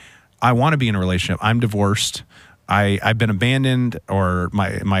saying, I want to be in a relationship. I'm divorced. I've been abandoned, or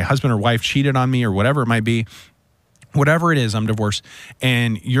my husband or wife cheated on me, or whatever it might be. Whatever it is, I'm divorced.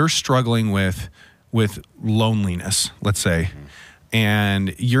 And you're struggling with loneliness, let's say.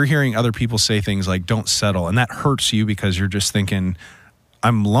 And you're hearing other people say things like, don't settle. And that hurts you because you're just thinking,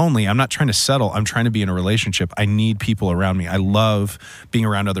 I'm lonely. I'm not trying to settle. I'm trying to be in a relationship. I need people around me. I love being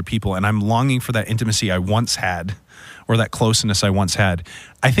around other people. And I'm longing for that intimacy I once had, or that closeness I once had.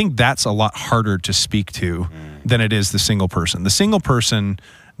 I think that's a lot harder to speak to than it is the single person. The single person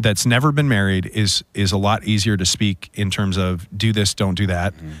that's never been married is a lot easier to speak in terms of do this, don't do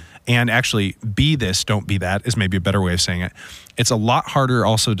that. and actually be this, don't be that is maybe a better way of saying it. It's a lot harder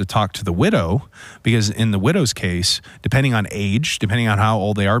also to talk to the widow, because in the widow's case, depending on age, depending on how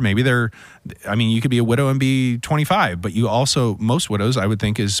old they are, maybe you could be a widow and be 25, but you also, most widows I would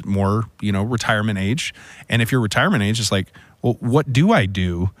think is more, retirement age. And if you're retirement age, it's like, well, what do I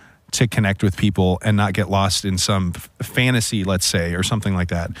do to connect with people and not get lost in some fantasy, let's say, or something like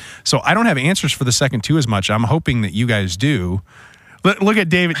that? So I don't have answers for the second two as much. I'm hoping that you guys do. Look at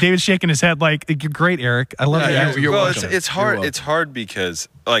David. David's shaking his head like, "You're great, Eric. I love it." It's hard. It's hard because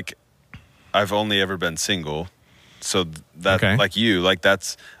I've only ever been single, so that like you,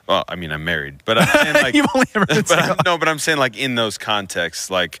 that's. Well, I mean, I'm married, but I'm saying you've only ever been single. But I'm saying in those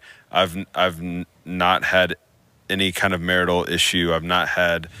contexts, I've not had any kind of marital issue. I've not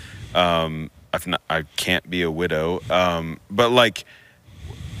had. I can't be a widow. But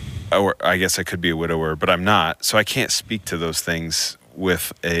or I guess I could be a widower, but I'm not. So I can't speak to those things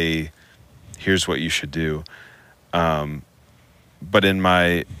with here's what you should do. But in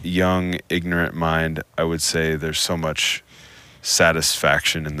my young, ignorant mind, I would say there's so much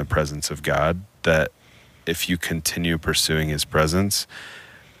satisfaction in the presence of God that if you continue pursuing his presence,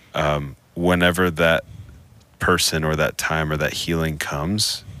 whenever that person or that time or that healing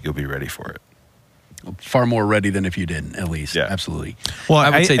comes, you'll be ready for it. Far more ready than if you didn't, at least. Yeah. Absolutely. Well,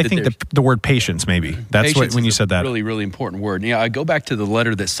 I think the word patience, maybe. That's patience what, when you said that. Really, really important word. I go back to the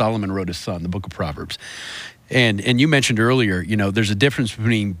letter that Solomon wrote his son, the book of Proverbs. And you mentioned earlier, there's a difference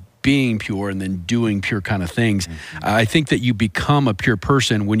between being pure and then doing pure kind of things. Mm-hmm. I think that you become a pure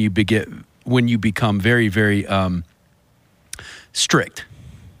person when you become very, very strict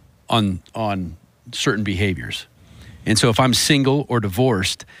on certain behaviors. And so if I'm single or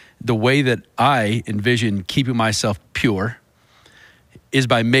divorced, the way that I envision keeping myself pure is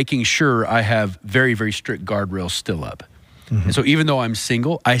by making sure I have very, very strict guardrails still up. Mm-hmm. And so even though I'm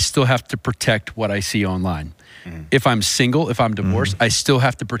single, I still have to protect what I see online. Mm-hmm. If I'm single, if I'm divorced, I still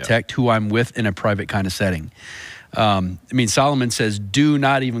have to protect who I'm with in a private kind of setting. Solomon says, do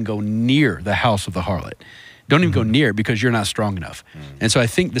not even go near the house of the harlot. Don't even go near it because you're not strong enough. And so I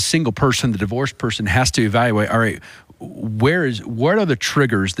think the single person, the divorced person has to evaluate, all right, what are the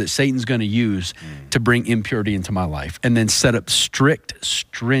triggers that Satan's going to use to bring impurity into my life? And then set up strict,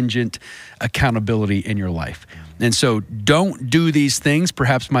 stringent accountability in your life. And so don't do these things,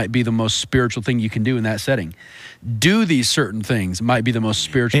 perhaps might be the most spiritual thing you can do in that setting. Do these certain things might be the most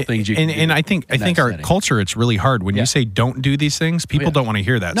spiritual things you can do. And I think our culture, it's really hard. When you say don't do these things, people don't want to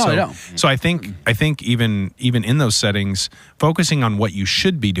hear that. No, they don't. So I think even in those settings, focusing on what you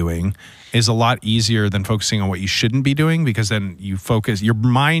should be doing is a lot easier than focusing on what you shouldn't be doing, because then your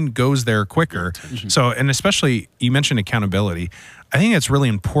mind goes there quicker. So, and especially you mentioned accountability. I think it's really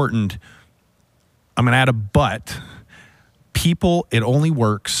important. I'm going to add a but. People, it only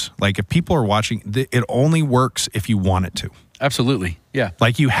works. If people are watching, it only works if you want it to. Absolutely. Yeah.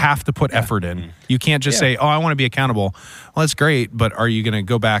 You have to put effort in. You can't just say, oh, I want to be accountable. Well, that's great, but are you going to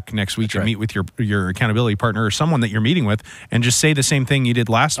go back next week and meet with your accountability partner or someone that you're meeting with and just say the same thing you did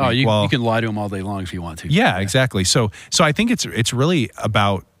last week? You can lie to them all day long if you want to. Yeah, exactly. So I think it's really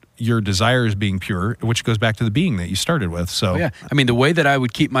about your desires being pure, which goes back to the being that you started with. So the way that I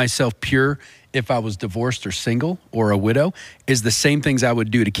would keep myself pure if I was divorced or single or a widow is the same things I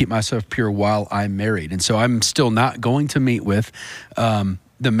would do to keep myself pure while I'm married. And so I'm still not going to meet with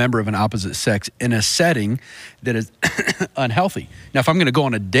the member of an opposite sex in a setting that is unhealthy. Now, if I'm going to go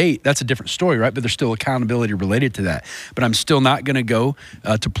on a date, that's a different story, right? But there's still accountability related to that. But I'm still not going to go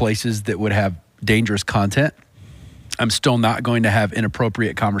to places that would have dangerous content. I'm still not going to have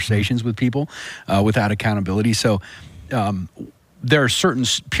inappropriate conversations with people without accountability. So there are certain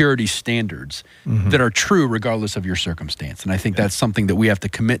purity standards that are true regardless of your circumstance. And I think that's something that we have to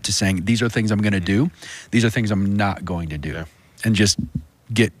commit to saying, these are things I'm going to do. These are things I'm not going to do. Yeah. And just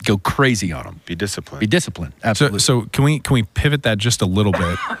go crazy on them. Be disciplined. Be disciplined. Absolutely. So can we pivot that just a little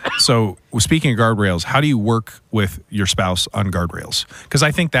bit? So speaking of guardrails, how do you work with your spouse on guardrails? Because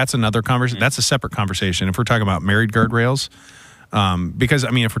I think that's another conversation. That's a separate conversation. If we're talking about married guardrails, because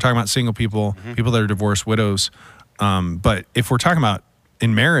if we're talking about single people, people that are divorced, widows, but if we're talking about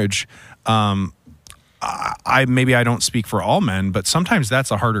in marriage, I don't speak for all men, but sometimes that's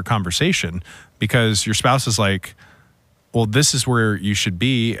a harder conversation because your spouse is like, well, this is where you should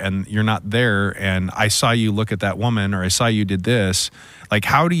be and you're not there. And I saw you look at that woman, or I saw you did this.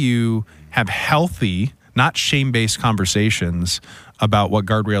 How do you have healthy, not shame-based conversations about what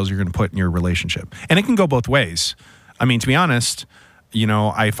guardrails you're going to put in your relationship? And it can go both ways. To be honest,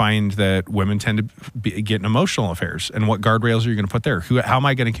 I find that women tend to get in emotional affairs. And what guardrails are you going to put there? How am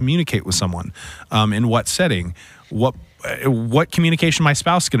I going to communicate with someone? In what setting? What communication my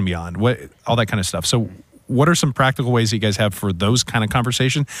spouse is going to be on? All that kind of stuff. So what are some practical ways that you guys have for those kind of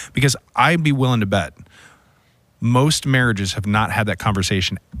conversations? Because I'd be willing to bet most marriages have not had that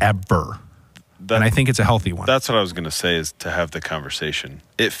conversation ever. And I think it's a healthy one. That's what I was going to say, is to have the conversation.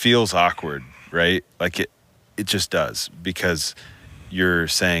 It feels awkward, right? Like it just does, because you're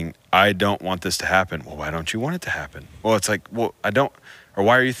saying, I don't want this to happen. Well, why don't you want it to happen? Well, it's like, well, I don't, or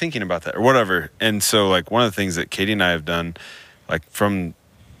why are you thinking about that, or whatever. And so like one of the things that Katie and I have done, like from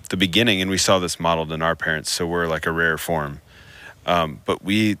the beginning, and we saw this modeled in our parents, so we're like a rare form. But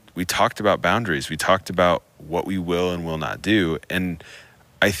we talked about boundaries. We talked about what we will and will not do. And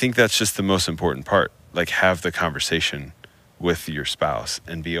I think that's just the most important part. Like, have the conversation with your spouse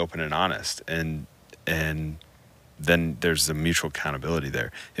and be open and honest. And then there's the mutual accountability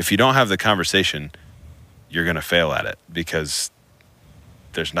there. If you don't have the conversation, you're going to fail at it because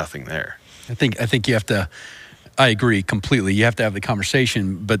there's nothing there. I think you have to, I agree completely. You have to have the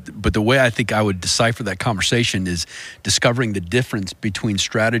conversation, but the way I think I would decipher that conversation is discovering the difference between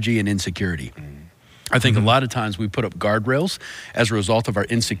strategy and insecurity. I think a lot of times we put up guardrails as a result of our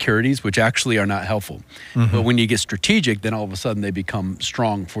insecurities, which actually are not helpful. But when you get strategic, then all of a sudden they become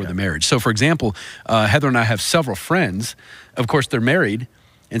strong for the marriage. So for example, Heather and I have several friends. Of course, they're married.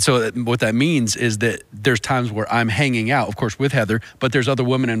 And so what that means is that there's times where I'm hanging out, of course, with Heather, but there's other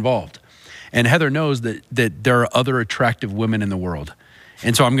women involved. And Heather knows that there are other attractive women in the world.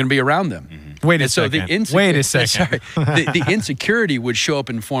 And so I'm going to be around them. Wait a second. Sorry. The insecurity would show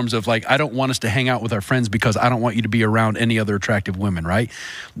up in forms of like, I don't want us to hang out with our friends because I don't want you to be around any other attractive women, right?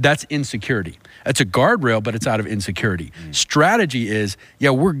 That's insecurity. That's a guardrail, but it's out of insecurity. Strategy is,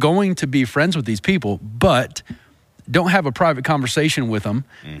 yeah, we're going to be friends with these people, but don't have a private conversation with them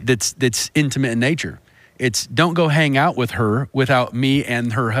that's intimate in nature. It's don't go hang out with her without me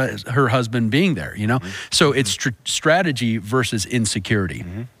and her husband being there, you know? So it's strategy versus insecurity.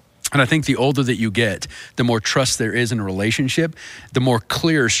 And I think the older that you get, the more trust there is in a relationship, the more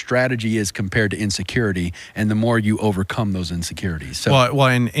clear strategy is compared to insecurity, and the more you overcome those insecurities. So, well,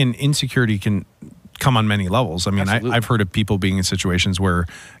 and insecurity can come on many levels. I mean, I've heard of people being in situations where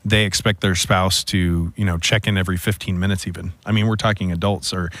they expect their spouse to, check in every 15 minutes even. I mean, we're talking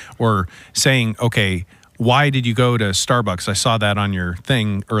adults or saying, okay, why did you go to Starbucks? I saw that on your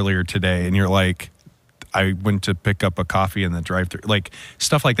thing earlier today. And you're like, I went to pick up a coffee in the drive-thru, like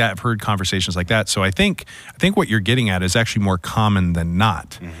stuff like that. I've heard conversations like that. So I think what you're getting at is actually more common than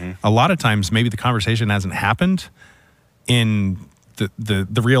not. A lot of times, maybe the conversation hasn't happened in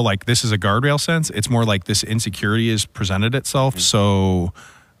the real, like, this is a guardrail sense. It's more like this insecurity has presented itself. So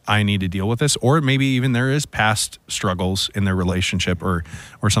I need to deal with this, or maybe even there is past struggles in their relationship or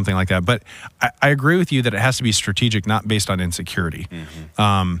something like that. But I agree with you that it has to be strategic, not based on insecurity.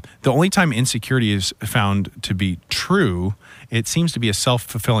 The only time insecurity is found to be true, it seems to be a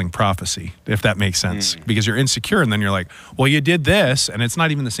self-fulfilling prophecy, if that makes sense, because you're insecure and then you're like, well, you did this, and it's not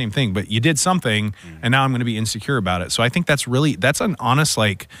even the same thing, but you did something, and now I'm going to be insecure about it. So I think that's an honest,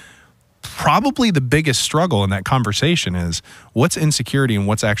 like, probably the biggest struggle in that conversation is what's insecurity and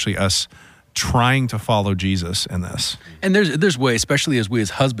what's actually us trying to follow Jesus in this. And there's ways, especially as we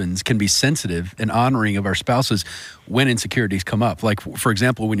as husbands can be sensitive and honoring of our spouses when insecurities come up. Like, for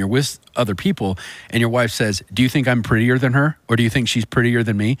example, when you're with other people and your wife says, do you think I'm prettier than her? Or do you think she's prettier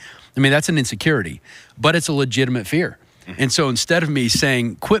than me? I mean, that's an insecurity, but it's a legitimate fear. And so instead of me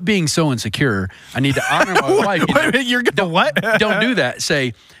saying, quit being so insecure, I need to honor my wife. Don't do that.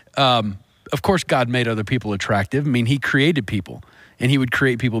 Say, of course, God made other people attractive. I mean, he created people and he would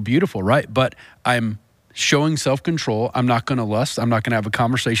create people beautiful, right? But I'm showing self-control. I'm not going to lust. I'm not going to have a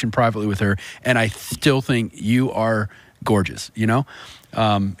conversation privately with her. And I still think you are gorgeous,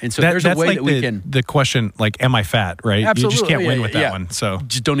 And so there's a way that we can. The question, like, am I fat, right? Absolutely. You just can't win with that one. So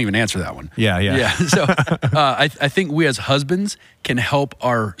just don't even answer that one. Yeah. So I think we as husbands can help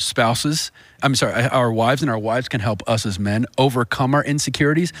our spouses. Our wives, and our wives can help us as men overcome our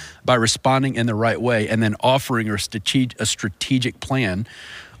insecurities by responding in the right way and then offering a strategic plan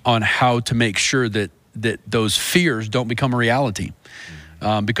on how to make sure that those fears don't become a reality.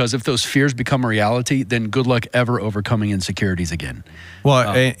 Because if those fears become a reality, then good luck ever overcoming insecurities again.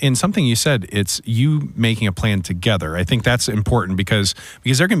 Well, in something you said, it's you making a plan together. I think that's important because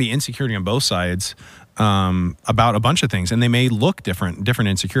there can be insecurity on both sides about a bunch of things, and they may look different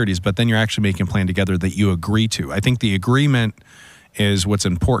insecurities, but then you're actually making a plan together that you agree to. I think the agreement is what's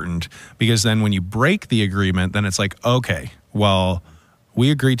important, because then when you break the agreement, then it's like, okay, well, we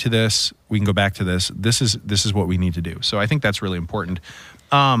agreed to this. We can go back to this. This is what we need to do. So I think that's really important.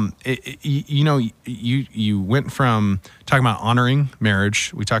 You went from talking about honoring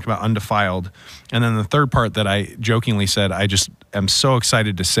marriage. We talked about undefiled. And then the third part that I jokingly said, I just am so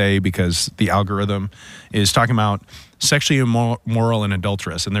excited to say because the algorithm is talking about sexually immoral and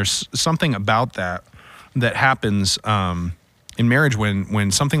adulterous. And there's something about that happens in marriage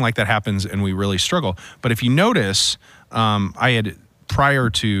when something like that happens and we really struggle. But if you notice, I had, prior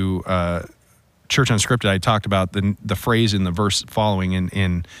to Church Unscripted, I talked about the phrase in the verse following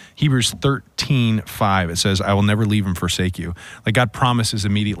in Hebrews 13:5. It says, "I will never leave and forsake you." Like God promises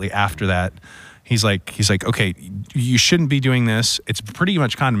immediately after that. He's like, okay, you shouldn't be doing this. It's pretty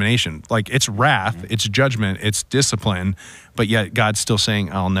much condemnation. Like it's wrath, it's judgment, it's discipline, but yet God's still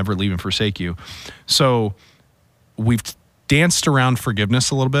saying, "I'll never leave and forsake you." So we've danced around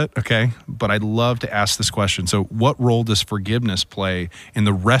forgiveness a little bit, okay? But I'd love to ask this question. So what role does forgiveness play in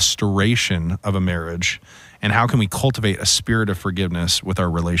the restoration of a marriage? And how can we cultivate a spirit of forgiveness with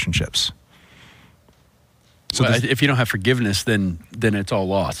our relationships? So well, if you don't have forgiveness, then it's all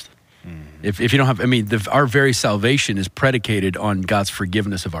lost. If you don't have, our very salvation is predicated on God's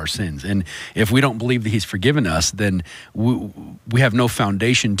forgiveness of our sins. And if we don't believe that he's forgiven us, then we have no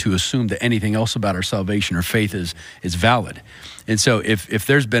foundation to assume that anything else about our salvation or faith is valid. And so if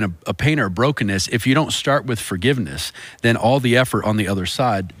there's been a pain or a brokenness, if you don't start with forgiveness, then all the effort on the other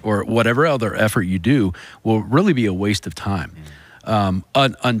side or whatever other effort you do will really be a waste of time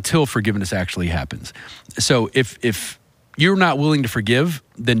until forgiveness actually happens. So if you're not willing to forgive,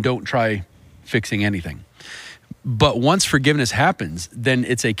 then don't try fixing anything. But once forgiveness happens, then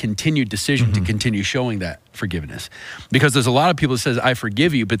it's a continued decision to continue showing that forgiveness. Because there's a lot of people that says, "I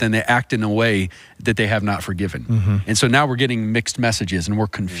forgive you," but then they act in a way that they have not forgiven. And so now we're getting mixed messages and we're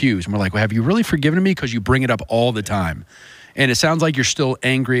confused. And we're like, "Well, have you really forgiven me?" Because you bring it up all the time. And it sounds like you're still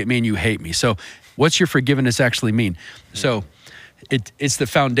angry at me and you hate me. So what's your forgiveness actually mean? So it's the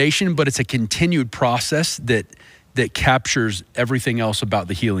foundation, but it's a continued process that captures everything else about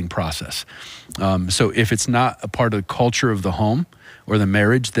the healing process. So if it's not a part of the culture of the home or the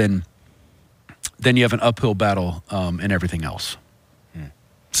marriage, then you have an uphill battle in everything else.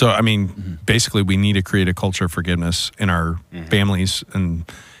 So, basically we need to create a culture of forgiveness in our families, and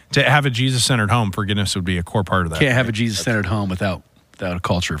to have a Jesus-centered home, forgiveness would be a core part of that. Can't have a Jesus-centered home without a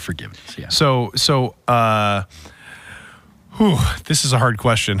culture of forgiveness. Yeah. This is a hard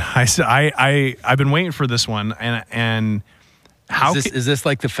question. I've been waiting for this one, and how is this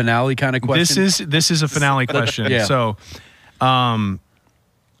like the finale kind of question? This is a finale question. Yeah. So,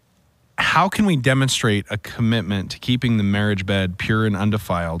 how can we demonstrate a commitment to keeping the marriage bed pure and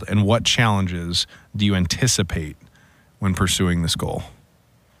undefiled, and what challenges do you anticipate when pursuing this goal?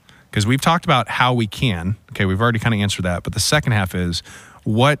 Because we've talked about how we can. Okay, we've already kind of answered that, but the second half is,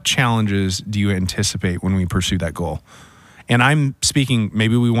 what challenges do you anticipate when we pursue that goal? And I'm speaking,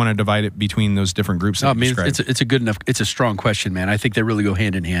 maybe we want to divide it between those different groups. It's a good enough, it's a strong question, man. I think they really go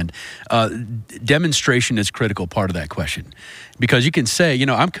hand in hand. Demonstration is a critical part of that question, because you can say,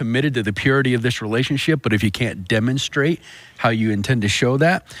 I'm committed to the purity of this relationship, but if you can't demonstrate how you intend to show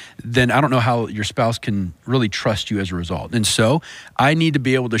that, then I don't know how your spouse can really trust you as a result. And so I need to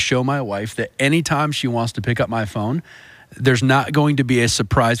be able to show my wife that anytime she wants to pick up my phone, there's not going to be a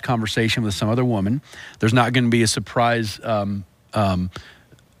surprise conversation with some other woman. There's not going to be a surprise, phone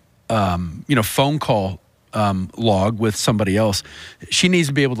call log with somebody else. She needs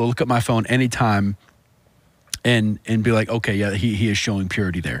to be able to look at my phone anytime and be like, okay, yeah, he is showing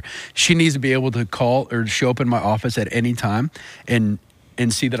purity there. She needs to be able to call or show up in my office at any time and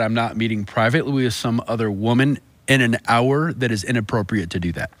see that I'm not meeting privately with some other woman in an hour that is inappropriate to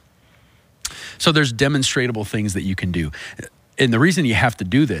do that. So there's demonstrable things that you can do. And the reason you have to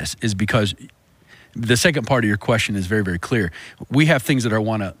do this is because the second part of your question is very, very clear. We have things that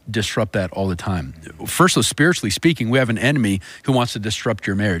want to disrupt that all the time. First, so spiritually speaking, we have an enemy who wants to disrupt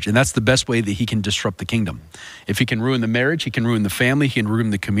your marriage. And that's the best way that he can disrupt the kingdom. If he can ruin the marriage, he can ruin the family, he can ruin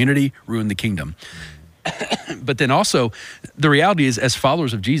the community, ruin the kingdom. But then also, the reality is, as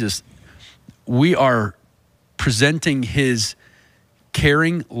followers of Jesus, we are presenting his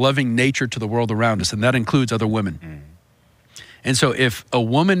caring, loving nature to the world around us, and that includes other women. And so if a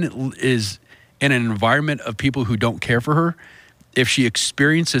woman is in an environment of people who don't care for her, if she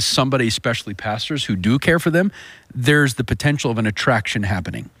experiences somebody, especially pastors, who do care for them, there's the potential of an attraction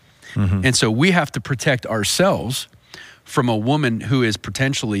happening. And so we have to protect ourselves from a woman who is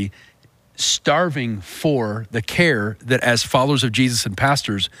potentially starving for the care that, as followers of Jesus and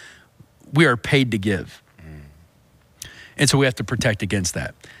pastors, we are paid to give. And so we have to protect against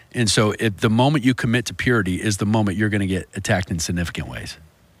that. And so if the moment you commit to purity is the moment you're going to get attacked in significant ways.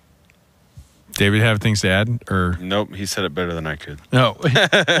 David, have things to add? Or nope, he said it better than I could. No.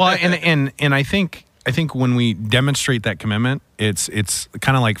 Well, and I think when we demonstrate that commitment, it's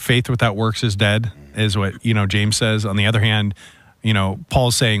kind of like faith without works is dead, is what James says. On the other hand,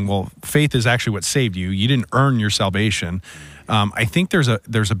 Paul's saying, well, faith is actually what saved you. You didn't earn your salvation. I think there's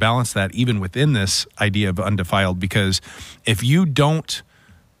a balance that even within this idea of undefiled, because if you don't,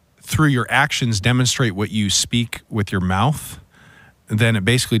 through your actions, demonstrate what you speak with your mouth, then it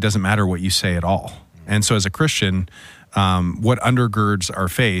basically doesn't matter what you say at all. And so as a Christian, what undergirds our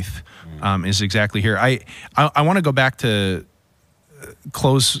faith is exactly here. I want to go back to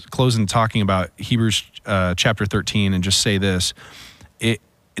close in talking about Hebrews chapter 13 and just say this.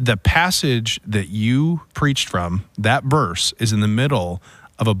 The passage that you preached from, that verse is in the middle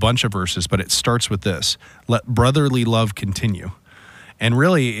of a bunch of verses, but it starts with this: let brotherly love continue. And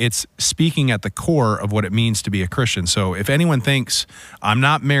really, it's speaking at the core of what it means to be a Christian. So if anyone thinks I'm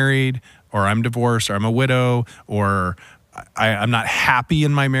not married, or I'm divorced, or I'm a widow, or I'm not happy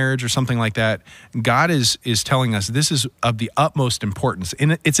in my marriage or something like that, God is telling us this is of the utmost importance.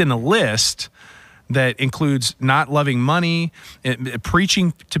 And it's in a list that includes not loving money,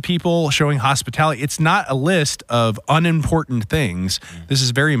 preaching to people, showing hospitality. It's not a list of unimportant things. This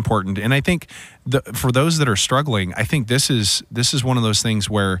is very important. And I think for those that are struggling, I think this is one of those things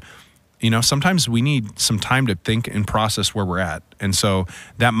where, sometimes we need some time to think and process where we're at. And so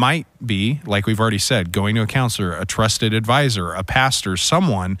that might be, like we've already said, going to a counselor, a trusted advisor, a pastor,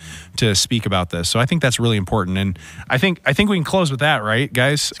 someone to speak about this. So I think that's really important. And I think we can close with that, right,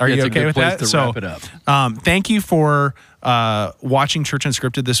 guys? Are you okay with that? To wrap it up. Thank you for watching Church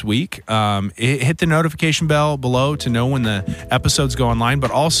Unscripted this week. Hit the notification bell below to know when the episodes go online.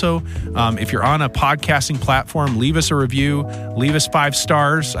 But also, if you're on a podcasting platform, leave us a review. Leave us 5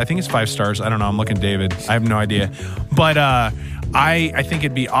 stars. I think it's 5 stars. I don't know. I'm looking at David. I have no idea. But I think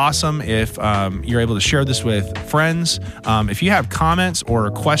it'd be awesome if you're able to share this with friends. If you have comments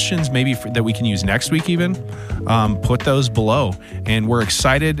or questions, maybe that we can use next week even, put those below. And we're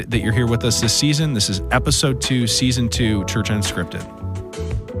excited that you're here with us this season. This is episode 2, season 2, Church Unscripted.